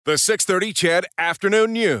The 6:30 CHED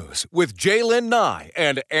Afternoon News with Jaylen Nye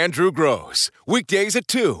and Andrew Gross. Weekdays at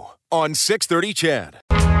 2 on 6:30 CHED.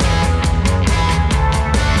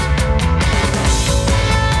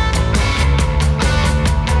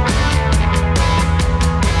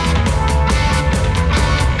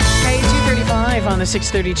 Hey, 2:35 on the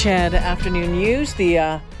 6:30 CHED Afternoon News.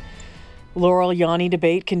 The Laurel Yanni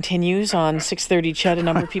debate continues on 6:30 CHED. A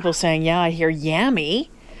number of people saying, yeah, I hear Yammy.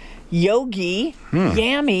 Yogi,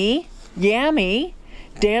 Yammy.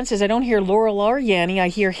 Dan says, I don't hear Laurel or Yanni, I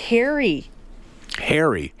hear Harry.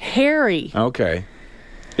 Harry. Okay.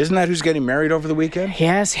 Isn't that who's getting married over the weekend?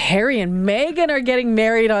 Yes, Harry and Meghan are getting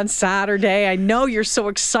married on Saturday. I know you're so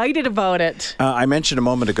excited about it. I mentioned a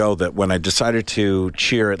moment ago that when I decided to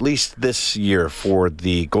cheer, at least this year, for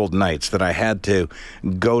the Golden Knights, that I had to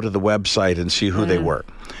go to the website and see who they were.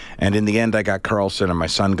 And in the end, I got Carlson and my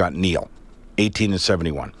son got Neil, 18 and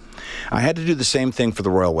 71. I had to do the same thing for the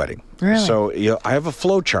royal wedding. Really? So I have a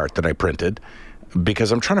flow chart that I printed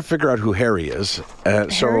because I'm trying to figure out who Harry is.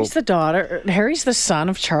 Harry's the son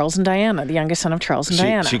of Charles and Diana, the youngest son of Charles and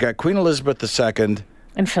Diana. She got Queen Elizabeth II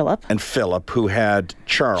and Philip, who had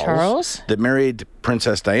Charles. That married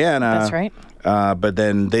Princess Diana. That's right. But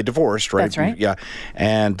then they divorced, right? That's right. Yeah.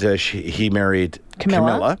 And he married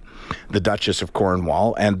Camilla, the Duchess of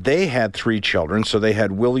Cornwall, and they had 3 children. So they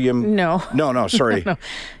had William. No, sorry.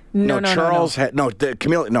 Charles had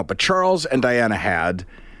Camilla. No, but Charles and Diana had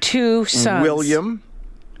 2 sons. William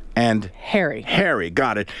and Harry,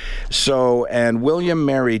 got it. So, and William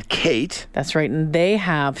married Kate. That's right, and they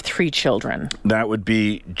have 3 children. That would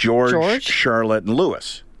be George, Charlotte, and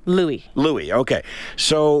Louis, okay.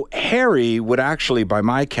 So Harry would actually, by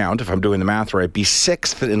my count, if I'm doing the math right, be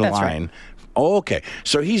 6th in line. Right. Oh, okay.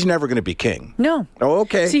 So he's never going to be king. No. Oh,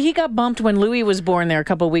 okay. See, he got bumped when Louis was born there a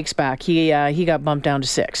couple of weeks back. He got bumped down to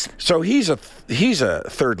 6th. So he's a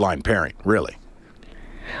third line pairing, really.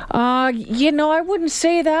 I wouldn't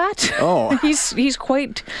say that. Oh. he's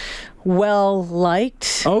quite well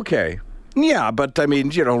liked. Okay. Yeah, but I mean,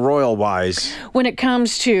 royal wise. When it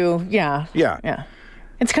comes to Yeah.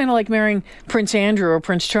 It's kind of like marrying Prince Andrew or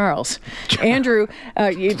Prince Charles. Andrew,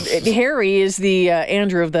 Harry is the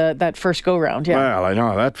Andrew of that first go-round. Yeah. Well, I know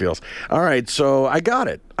how that feels. All right, so I got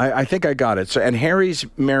it. I think I got it. So, and Harry's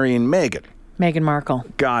marrying Meghan. Meghan Markle.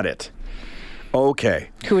 Got it. Okay.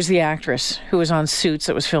 Who was the actress who was on Suits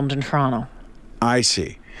that was filmed in Toronto? I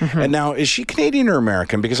see. Mm-hmm. And now, is she Canadian or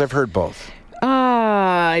American? Because I've heard both.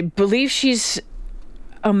 I believe she's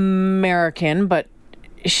American, but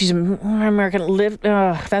she's American.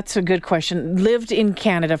 That's a good question. Lived in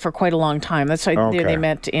Canada for quite a long time. That's why they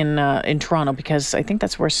met in Toronto, because I think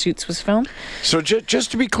that's where Suits was filmed. So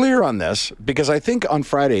just to be clear on this, because I think on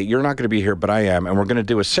Friday you're not going to be here, but I am, and we're going to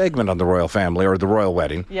do a segment on the royal family or the royal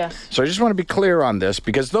wedding. Yes. So I just want to be clear on this,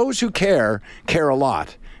 because those who care a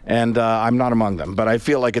lot. And I'm not among them, but I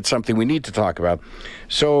feel like it's something we need to talk about.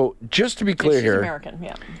 So just to be clear she's here, American,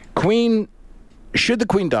 yeah. Should the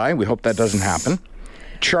Queen die, we hope that doesn't happen,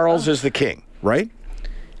 Charles is the king, right?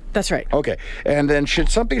 That's right. Okay. And then should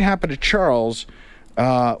something happen to Charles,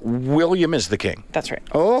 William is the king. That's right.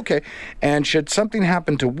 Oh, okay. And should something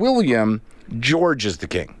happen to William, George is the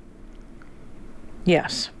king.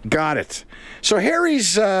 Yes. Got it. So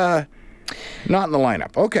Harry's not in the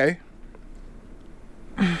lineup. Okay.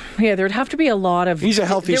 Yeah, there would have to be a lot of... He's a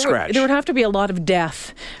healthy scratch. There would have to be a lot of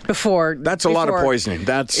death before... That's a lot of poisoning.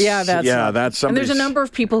 That's something. And there's a number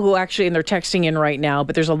of people who actually, and they're texting in right now,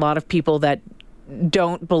 but there's a lot of people that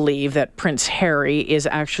don't believe that Prince Harry is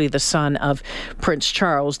actually the son of Prince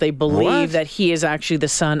Charles. They believe that he is actually the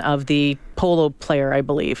son of the polo player, I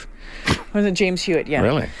believe. Was it James Hewitt? Yeah.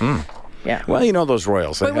 Really? Mm. Yeah. Well, those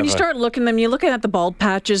royals. But when you start looking at them, you're looking at the bald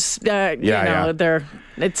patches. They're...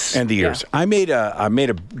 And the ears. Yeah. I made a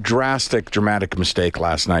dramatic mistake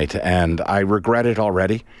last night, and I regret it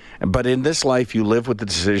already. But in this life, you live with the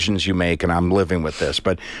decisions you make, and I'm living with this.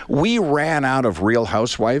 But we ran out of Real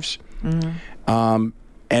Housewives, and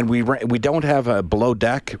we don't have a Below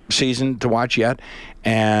Deck season to watch yet,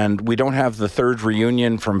 and we don't have the 3rd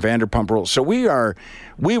reunion from Vanderpump Rules. So we were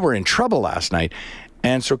in trouble last night.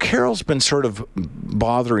 And so Carol's been suggesting,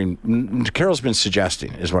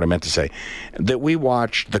 is what I meant to say, that we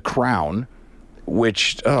watch The Crown,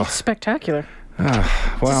 which... It's spectacular. It's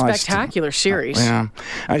a spectacular series. Yeah.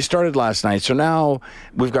 I started last night, so now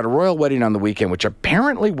we've got a royal wedding on the weekend, which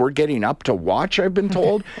apparently we're getting up to watch, I've been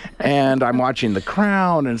told, and I'm watching The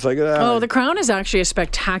Crown, and it's like... The Crown is actually a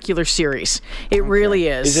spectacular series. It really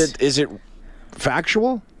is. Is it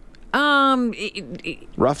factual?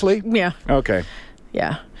 Roughly? Yeah. Okay.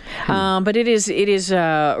 Yeah. But it is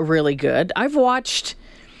really good. I've watched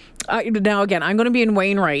Now, again, I'm going to be in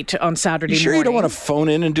Wainwright on Saturday You sure morning. you don't want to phone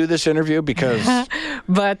in and do this interview? Because...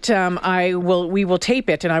 But we will tape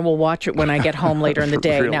it, and I will watch it when I get home later in the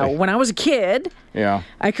day. Really? Now, when I was a kid, yeah,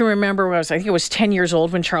 I can remember I think I was 10 years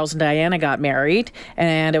old when Charles and Diana got married,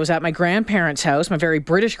 and it was at my grandparents' house, my very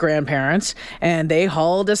British grandparents, and they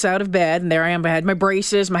hauled us out of bed, and there I am. I had my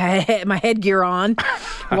braces, my headgear on,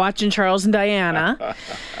 watching Charles and Diana.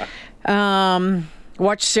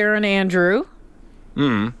 Watched Sarah and Andrew.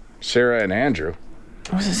 Sarah and Andrew.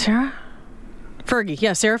 Was it Sarah? Fergie,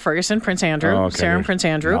 yeah, Sarah Ferguson, Prince Andrew, Oh, okay. Sarah and Prince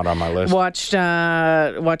Andrew. Not on my list. Watched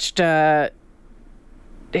William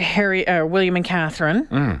and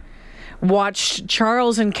Catherine. Watched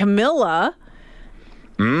Charles and Camilla.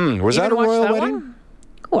 Was that a royal wedding? One?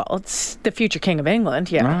 Well, it's the future King of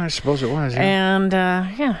England, yeah. No, I suppose it was. Yeah. And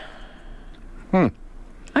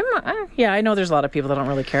yeah. I know there's a lot of people that don't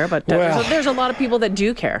really care, but there's a lot of people that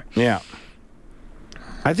do care. Yeah.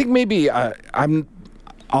 I think maybe I'm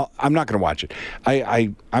not going to watch it.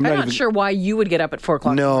 I'm not sure why you would get up at 4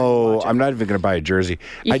 o'clock. No, I'm not even going to buy a jersey.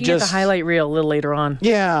 You can get the highlight reel a little later on.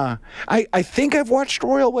 Yeah. I think I've watched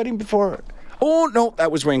Royal Wedding before. Oh, no,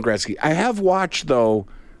 that was Wayne Gretzky. I have watched, though.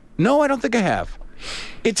 No, I don't think I have.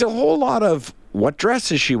 It's a whole lot of what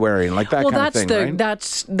dress is she wearing, like that kind of thing, right?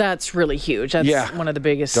 That's really huge. That's one of the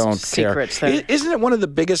biggest secrets there. Isn't it one of the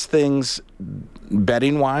biggest things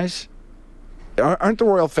betting-wise? Aren't the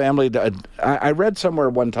royal family... I read somewhere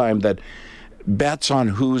one time that bets on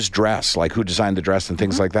whose dress, like who designed the dress and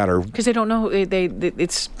things like that, are... Because they don't know.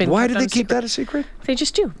 It's been... Why do they keep that a secret? They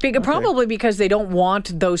just do. Probably because they don't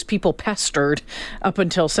want those people pestered up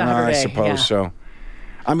until Saturday. I suppose so.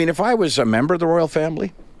 I mean, if I was a member of the royal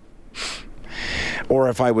family, or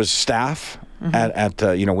if I was staff at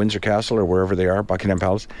Windsor Castle or wherever they are, Buckingham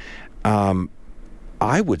Palace,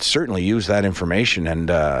 I would certainly use that information and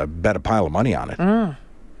bet a pile of money on it. I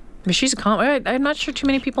mean, she's a commoner. I'm not sure too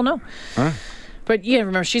many people know. But yeah,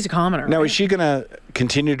 remember, she's a commoner. Now, right? is she going to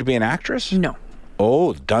continue to be an actress? No.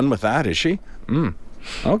 Oh, done with that, is she?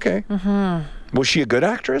 Okay. Was she a good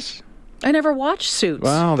actress? I never watched Suits.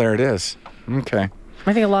 Well, there it is. Okay.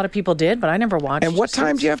 I think a lot of people did, but I never watched. And what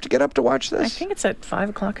time do you have to get up to watch this? I think it's at 5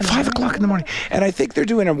 o'clock in the morning. 5 o'clock in the morning. And I think they're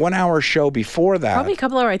doing a 1 hour show before that. Probably a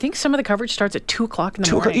couple hours. I think some of the coverage starts at 2 o'clock in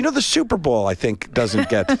the morning. You know, the Super Bowl, I think, doesn't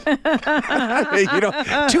get 2 hour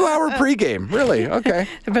pregame. Really? Okay.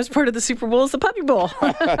 The best part of the Super Bowl is the Puppy Bowl.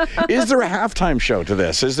 Is there a halftime show to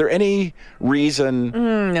this? Is there any reason?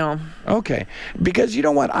 No. Okay. Because you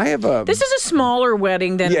know what? This is a smaller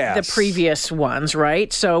wedding than the previous ones,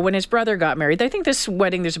 right? So when his brother got married, I think this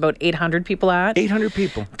wedding there's about 800 people at. 800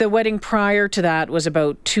 people. The wedding prior to that was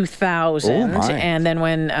about 2,000. Oh, my. And then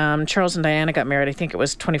when Charles and Diana got married, I think it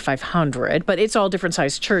was 2,500. But it's all different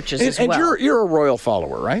sized churches as well. And you're a royal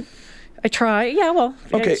follower, right? I try. Yeah, well.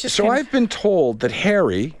 Okay, so I've been told that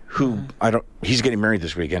Harry, who he's getting married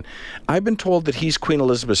this weekend, I've been told that he's Queen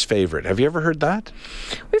Elizabeth's favorite. Have you ever heard that?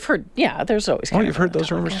 We've heard, there's always you've heard those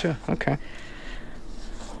rumors too? Okay.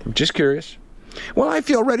 I'm just curious. Well, I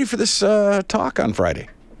feel ready for this talk on Friday.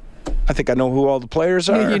 I think I know who all the players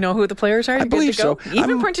are. You know who the players are? I believe so. You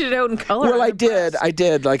even printed it out in color. Well, I did,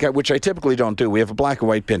 which I typically don't do. We have a black and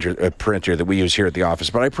white printer that we use here at the office,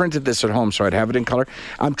 but I printed this at home so I'd have it in color.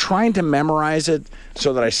 I'm trying to memorize it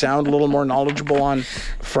so that I sound a little more knowledgeable on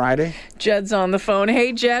Friday. Jed's on the phone.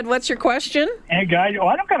 Hey, Jed, what's your question? Hey, guys.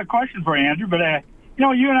 I don't got a question for you, Andrew, but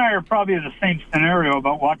you and I are probably in the same scenario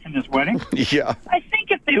about watching this wedding. Yeah. I think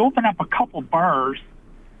if they open up a couple bars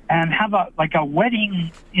and have a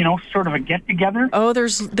wedding, sort of a get-together. Oh,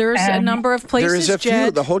 there's a number of places, There is a Jed.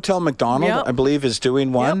 few. The Hotel McDonald, I believe, is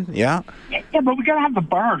doing one. Yep. Yeah, but we got to have the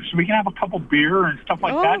bars so we can have a couple beer and stuff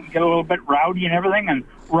like that and get a little bit rowdy and everything and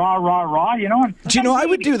rah, And do you know, I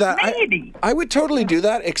would do that. Maybe. I would totally do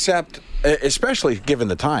that, except, especially given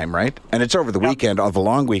the time, right? And it's over the weekend, of a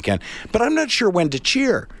long weekend. But I'm not sure when to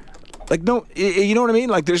cheer. Like, no, you know what I mean?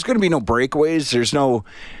 Like, there's going to be no breakaways. There's no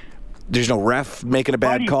ref making a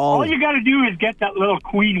bad call. All you got to do is get that little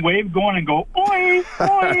Queen wave going and go, oi,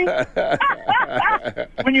 oi,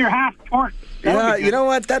 when you're half torqued. Yeah, you know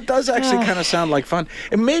what? That does actually kind of sound like fun.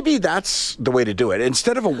 And maybe that's the way to do it.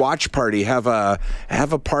 Instead of a watch party, have a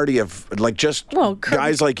party of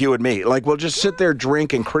guys like you and me. Like, we'll just sit there,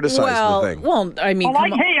 drink, and criticize the thing. Well, I mean,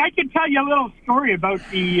 hey, I can tell you a little story about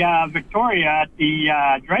the Victoria at the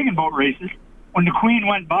dragon boat races. When the Queen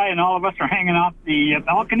went by and all of us are hanging off the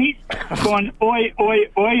balconies, going, oi, oi,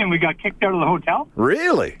 oi, and we got kicked out of the hotel.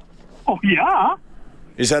 Really? Oh, yeah.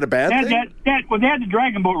 Is that a bad thing? They had the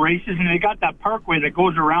dragon boat races, and they got that parkway that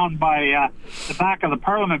goes around by the back of the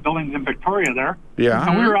Parliament buildings in Victoria there. Yeah.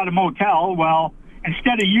 And we were at a motel. Well,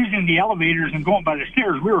 instead of using the elevators and going by the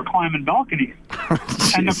stairs, we were climbing balconies.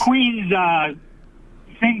 And the Queen's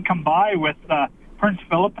thing come by with Prince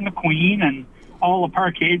Philip and the Queen and all the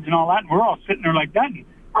parkades and all that, and we're all sitting there like that, and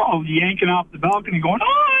we're all yanking off the balcony going,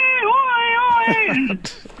 oi, oi, oi!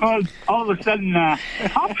 And all of a sudden,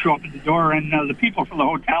 cops show up at the door, and the people from the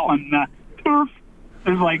hotel, and poof,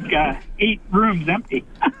 there's like 8 rooms empty.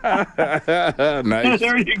 Nice.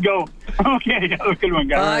 There you go. Okay, have a good one,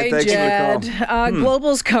 guys. Hi, Jed.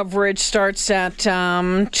 Global's coverage starts at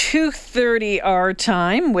 2:30 our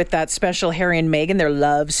time with that special Harry and Meghan, their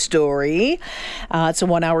love story. It's a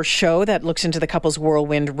 1-hour show that looks into the couple's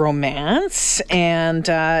whirlwind romance. And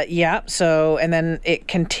and then it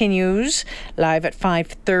continues live at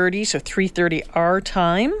 5:30, so 3:30 our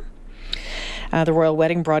time. The Royal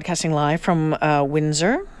Wedding broadcasting live from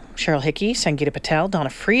Windsor. Cheryl Hickey, Sangeeta Patel, Donna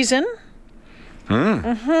Friesen.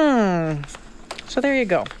 So there you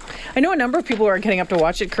go. I know a number of people are getting up to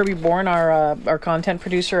watch it. Kirby Bourne, our content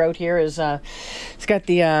producer out here, he's got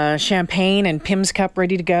the champagne and Pim's cup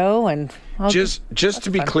ready to go. And just to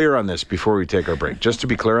be clear on this before we take our break,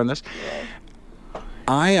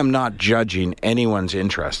 I am not judging anyone's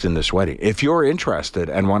interest in this wedding. If you're interested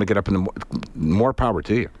and want to get up in the more power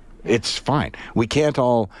to you. It's fine. We can't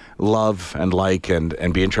all love and like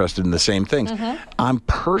and be interested in the same things. I'm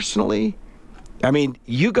personally,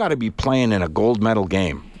 you got to be playing in a gold medal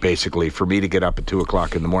game, basically, for me to get up at 2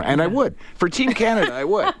 o'clock in the morning. And I would. For Team Canada, I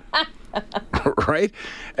would. Right?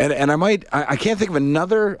 And I can't think of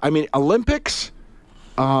another, Olympics,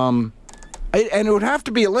 and it would have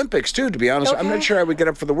to be Olympics, too, to be honest. Okay. I'm not sure I would get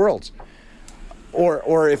up for the Worlds.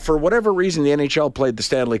 Or if for whatever reason the NHL played the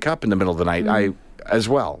Stanley Cup in the middle of the night, I as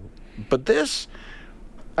well. But this,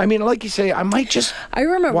 like you say, I might just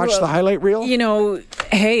watch the highlight reel.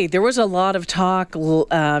 Hey, there was a lot of talk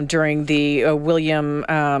during the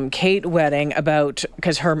William Kate wedding about,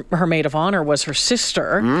 because her maid of honor was her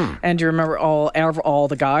sister. And do you remember all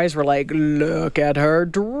the guys were like, look at her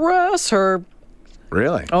dress, her...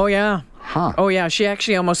 Really? Oh, yeah. Huh. Oh, yeah. She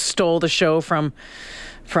actually almost stole the show from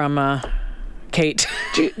Kate.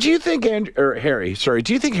 Do you think Harry? Sorry,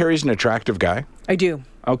 do you think Harry's an attractive guy? I do.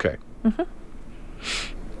 Okay.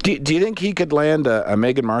 Do you think he could land a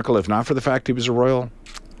Meghan Markle if not for the fact he was a royal?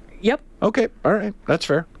 Yep. Okay. All right. That's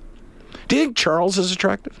fair. Do you think Charles is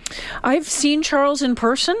attractive? I've seen Charles in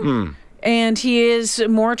person. And he is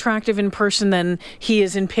more attractive in person than he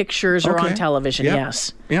is in pictures or on television. Yep.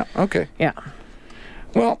 Yes. Yeah. Okay. Yeah.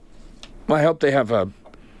 Well, I hope they have a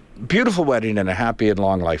beautiful wedding and a happy and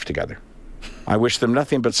long life together. I wish them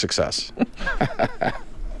nothing but success.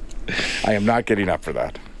 I am not getting up for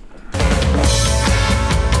that.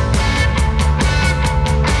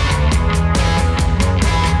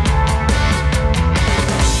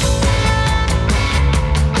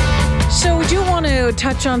 So we do want to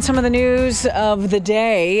touch on some of the news of the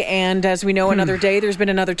day. And as we know, another day, there's been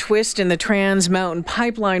another twist in the Trans Mountain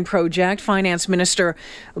Pipeline project. Finance Minister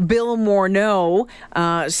Bill Morneau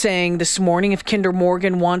saying this morning if Kinder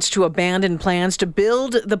Morgan wants to abandon plans to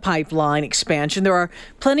build the pipeline expansion, there are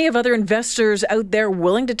plenty of other investors out there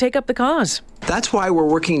willing to take up the cause. That's why we're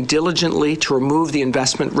working diligently to remove the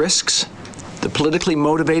investment risks, the politically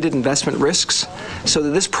motivated investment risks, so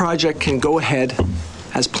that this project can go ahead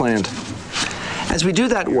as planned. As we do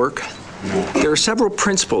that work, there are several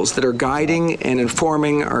principles that are guiding and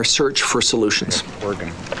informing our search for solutions.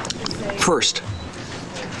 First,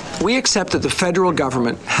 we accept that the federal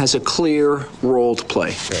government has a clear role to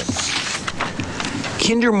play.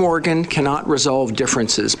 Kinder Morgan cannot resolve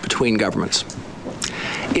differences between governments.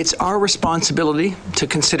 It's our responsibility to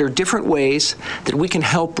consider different ways that we can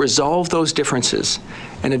help resolve those differences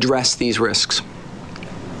and address these risks.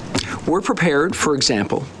 We're prepared, for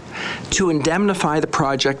example, to indemnify the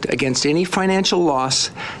project against any financial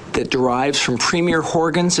loss that derives from Premier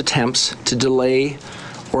Horgan's attempts to delay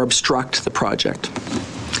or obstruct the project.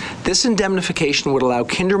 This indemnification would allow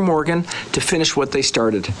Kinder Morgan to finish what they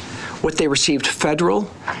started, what they received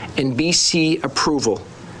federal and BC approval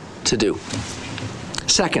to do.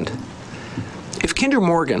 Second, if Kinder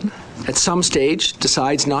Morgan at some stage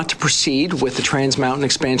decides not to proceed with the Trans Mountain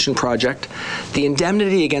expansion project, the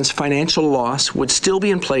indemnity against financial loss would still be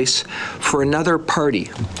in place for another party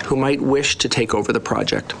who might wish to take over the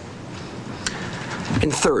project.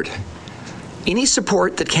 And third, any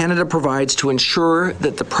support that Canada provides to ensure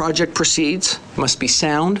that the project proceeds must be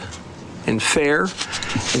sound and fair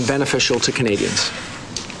and beneficial to Canadians.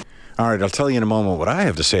 All right, I'll tell you in a moment what I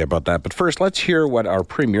have to say about that. But first, let's hear what our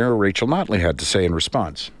Premier, Rachel Notley, had to say in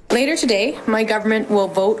response. Later today, my government will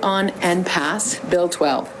vote on and pass Bill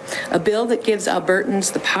 12, a bill that gives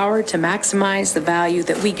Albertans the power to maximize the value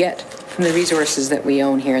that we get from the resources that we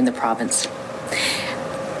own here in the province.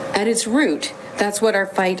 At its root, that's what our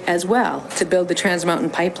fight as well to build the Trans Mountain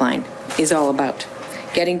Pipeline is all about,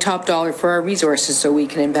 getting top dollar for our resources so we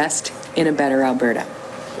can invest in a better Alberta.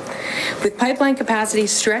 With pipeline capacity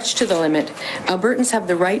stretched to the limit, Albertans have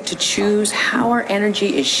the right to choose how our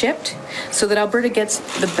energy is shipped so that Alberta gets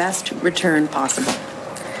the best return possible.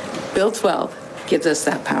 Bill 12 gives us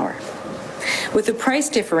that power. With the price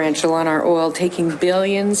differential on our oil taking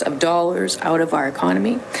billions of dollars out of our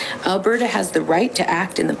economy, Alberta has the right to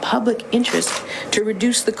act in the public interest to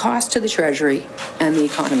reduce the cost to the Treasury and the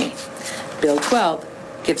economy. Bill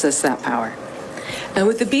 12 gives us that power. And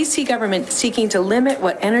with the BC government seeking to limit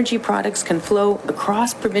what energy products can flow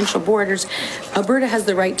across provincial borders, Alberta has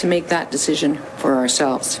the right to make that decision for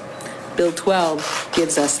ourselves. Bill 12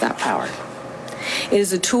 gives us that power. It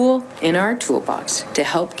is a tool in our toolbox to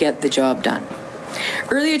help get the job done.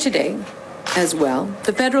 Earlier today, as well,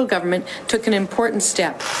 the federal government took an important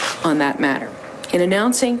step on that matter. In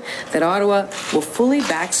announcing that Ottawa will fully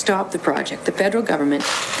backstop the project, the federal government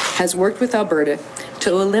has worked with Alberta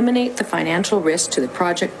to eliminate the financial risk to the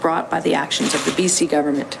project brought by the actions of the BC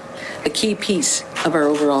government, a key piece of our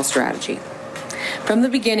overall strategy. From the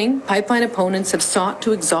beginning, pipeline opponents have sought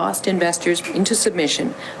to exhaust investors into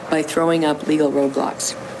submission by throwing up legal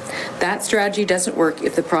roadblocks. That strategy doesn't work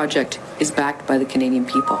if the project is backed by the Canadian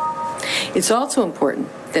people. It's also important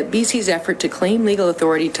that BC's effort to claim legal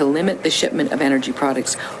authority to limit the shipment of energy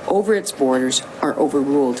products over its borders are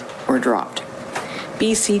overruled or dropped.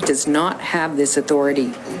 BC does not have this authority.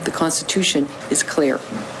 The Constitution is clear.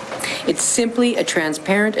 It's simply a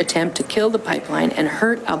transparent attempt to kill the pipeline and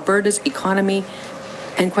hurt Alberta's economy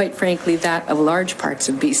and, quite frankly, that of large parts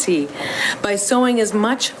of BC by sowing as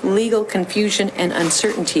much legal confusion and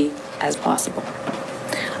uncertainty as possible.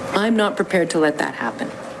 I'm not prepared to let that happen.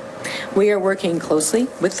 We are working closely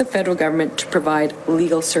with the federal government to provide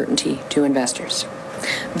legal certainty to investors.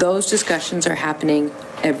 Those discussions are happening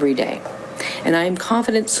every day, and I am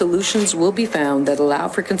confident solutions will be found that allow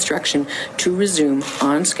for construction to resume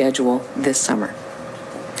on schedule this summer.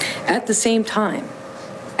 At the same time,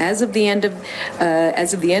 as of the end of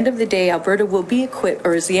the day, Alberta will be equipped,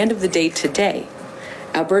 or as the end of the day today,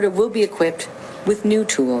 Alberta will be equipped with new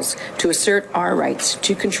tools to assert our rights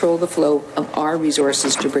to control the flow of our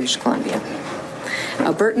resources to British Columbia.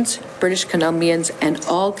 Albertans, British Columbians, and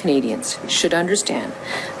all Canadians should understand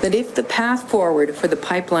that if the path forward for the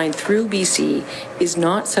pipeline through BC is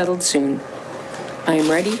not settled soon, I am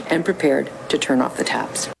ready and prepared to turn off the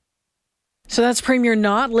taps. So that's Premier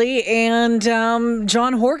Notley and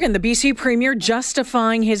John Horgan, the BC Premier,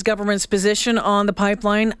 justifying his government's position on the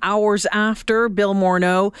pipeline hours after Bill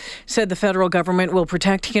Morneau said the federal government will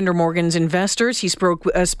protect Kinder Morgan's investors. He spoke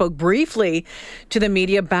briefly to the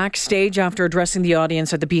media backstage after addressing the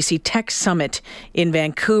audience at the BC Tech Summit in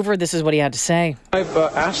Vancouver. This is what he had to say. I've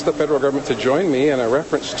asked the federal government to join me in a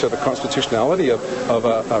reference to the constitutionality of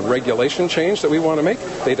a regulation change that we want to make.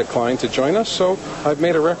 They declined to join us, so I've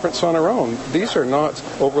made a reference on our own. These are not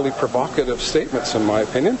overly provocative statements, in my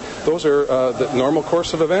opinion. Those are the normal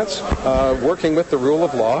course of events, working with the rule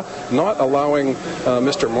of law, not allowing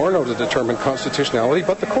Mr. Morneau to determine constitutionality,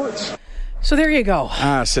 but the courts. So there you go.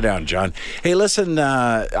 Sit down, John. Hey, listen,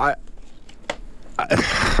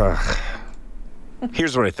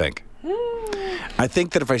 here's what I think. I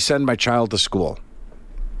think that if I send my child to school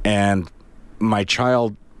and my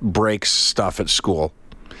child breaks stuff at school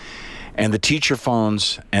and the teacher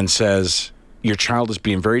phones and says, your child is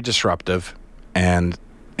being very disruptive and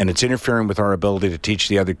it's interfering with our ability to teach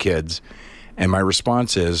the other kids, and my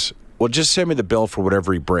response is, well, just send me the bill for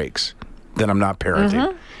whatever he breaks, then I'm not parenting.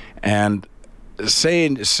 Mm-hmm. And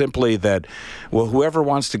saying simply that, well, whoever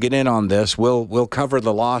wants to get in on this, we'll cover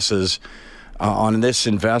the losses on this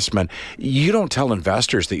investment. You don't tell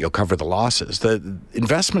investors that you'll cover the losses. The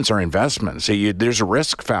investments are investments. So there's a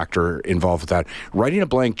risk factor involved with that. Writing a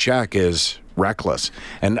blank check is reckless.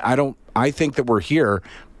 And I think that we're here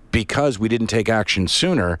because we didn't take action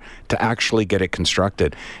sooner to actually get it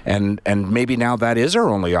constructed. And maybe now that is our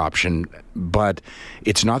only option, but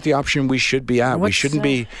it's not the option we should be at. We shouldn't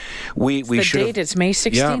be. We should. The date, it's May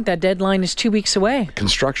 16th. Yeah. That deadline is 2 weeks away.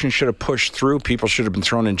 Construction should have pushed through. People should have been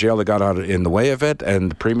thrown in jail that got out in the way of it,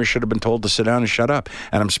 and the Premier should have been told to sit down and shut up.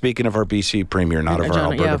 And I'm speaking of our BC Premier, not of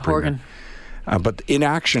our Alberta Premier. But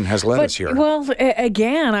inaction has led us here. Well,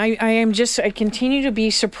 again, I continue to be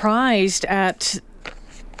surprised at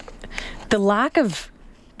the lack of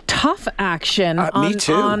tough action me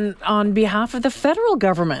too. on behalf of the federal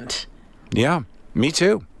government. Yeah, me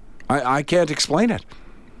too. I can't explain it.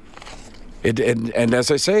 And as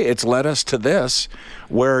I say, it's led us to this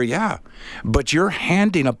where, but you're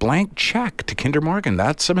handing a blank check to Kinder Morgan.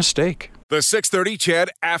 That's a mistake. The 6:30 CHED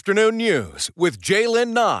Afternoon News with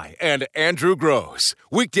Jaylen Nye and Andrew Gross.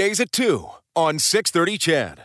 Weekdays at 2 on 6:30 CHED.